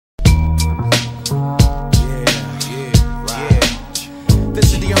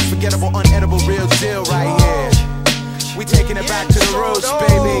unforgettable, unedible, real deal right here. We taking it back to the roots,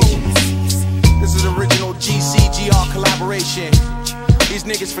 baby. This is original GCGR collaboration. These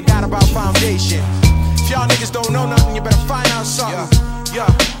niggas forgot about foundation. If y'all niggas don't know nothing, you better find out something.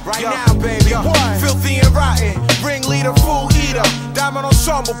 Right now, baby. Filthy and rotten, ringleader, fool eater, diamond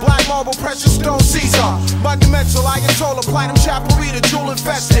ensemble, black marble, precious stone Caesar, monumental, Ayatollah, platinum chaparita, jewel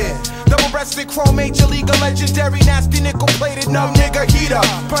infested, double-breasted, chrome, major league, legendary, nasty nickel plated, no nigga heater,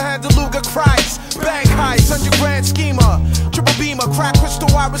 per hand Luga Christ, bank heist, 100 grand schemer, triple beamer, crack crystal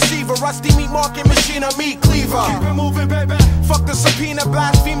wide receiver, rusty meat market machine, a meat cleaver. Keep it moving, baby. Fuck the subpoena,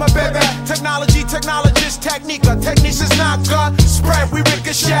 blasphemer, baby. Technology, technologist, technica, technicians not gun spread. We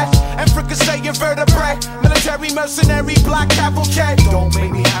ricochet and fricassee your vertebrae. Military, mercenary, black cavalcade. Don't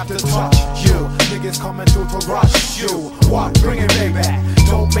make me have to touch you. Niggas coming through to rush you. What? Bring it, baby.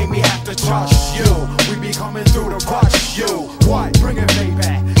 Don't make me have to touch you. We be coming through to rush you. What? Bring it,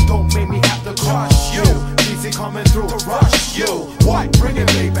 baby. Don't make me have to touch you. Easy coming through to rush you. What? Bring it,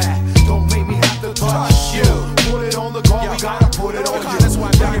 baby. Don't make me have to touch you. Put it on the guard, we gotta put it on you. That's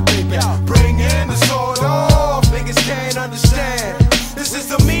why bring it, baby. Bring in the sword off. Niggas can't understand. This is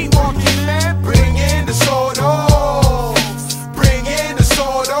the meat market, man. Bring in the sword off. Bring in the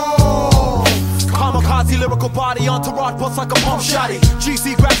sword off. Kamikaze lyrical body, entourage bust like a pump shotty.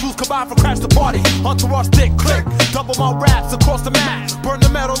 GC Grassroots combine for crash the party. Entourage thick click, double my raps across the map. Burn the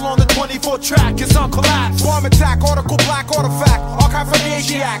metal on the 24 track, it's on collapse. Bomb attack, article black artifact. Archive for the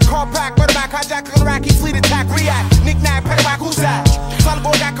Asiac, compact, better back, hijack, Iraqi fleet attack, react. Knick-knack, petaback, who's that? Solid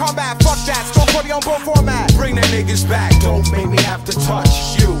boy got combat, fuck that. Stone 40 on both format. Bring the niggas back, don't make me have to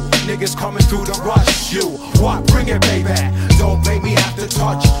touch you. Niggas coming through to rush you. What? Bring it, baby. Don't make me have to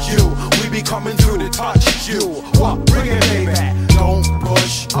touch you. We be coming through to touch you. What? Bring it, baby. Don't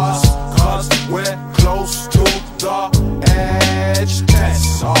push us, cause we're close to the edge.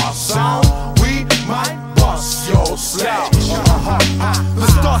 Test our sound, we might bust your sledge. The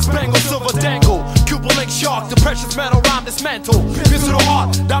star spangled silver dangle, Cuban link shark, the precious metal rhyme dismantle. Pierce to the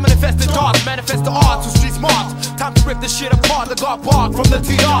heart, diamond infested dark, manifest the art, who streets marked. Time to rip this shit apart, the guard bark from the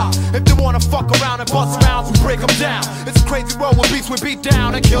TR. If they wanna fuck around and bust rounds, we break them down. It's a crazy world where beats we beat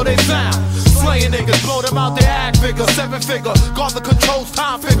down and kill their sound. Slaying niggas, blow them out their act figure, 7-figure, guard the controls,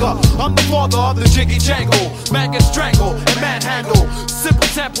 time figure. I'm the father of the jiggy jangle, man get strangled and manhandle. Simple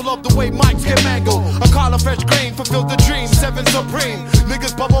sample of the way mics get mangled. A collar fresh green fulfilled the dream, 7 supreme.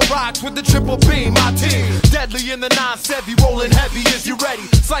 Niggas bubble rocks with the triple beam, my team. Deadly in the 9-7, rolling heavy, is you ready?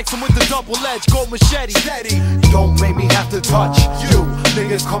 Slice 'em with the double edge, gold machete. Steady. Don't make me have to touch you.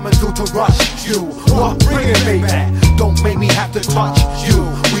 Niggas coming through to rush you. What? Bring it, baby. Don't make me have to touch you.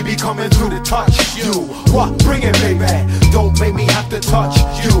 We be coming through to touch you. What? Bring it, baby. Don't make me have to touch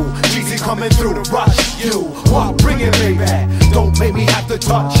you. Jeezy coming through to rush you. What? Bring it, baby. Don't make me have to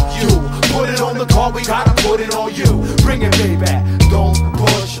touch you. Put it on the car, we gotta put it on you. Bring it, baby. Don't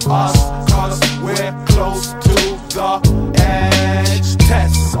push us, cause we're close to the edge.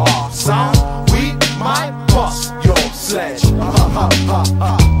 Test our sound, we might bust your sledge.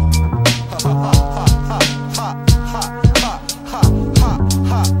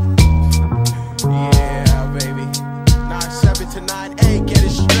 Yeah, baby. 9-7 to 9-8, get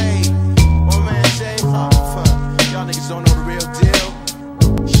it straight. One man say, y'all niggas don't know the real deal.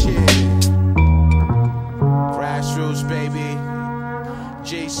 Shit. Grassroots, baby.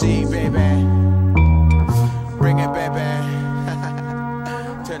 GC, baby. Bring it, baby.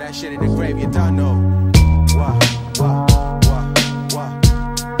 Turn that shit in the grave, you done know. What?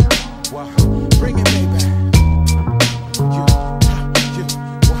 Bring it, baby.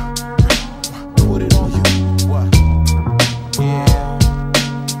 Put it on you. What? Yeah.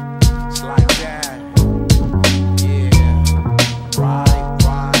 It's like that. Yeah. Right.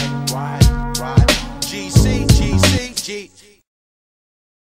 GC.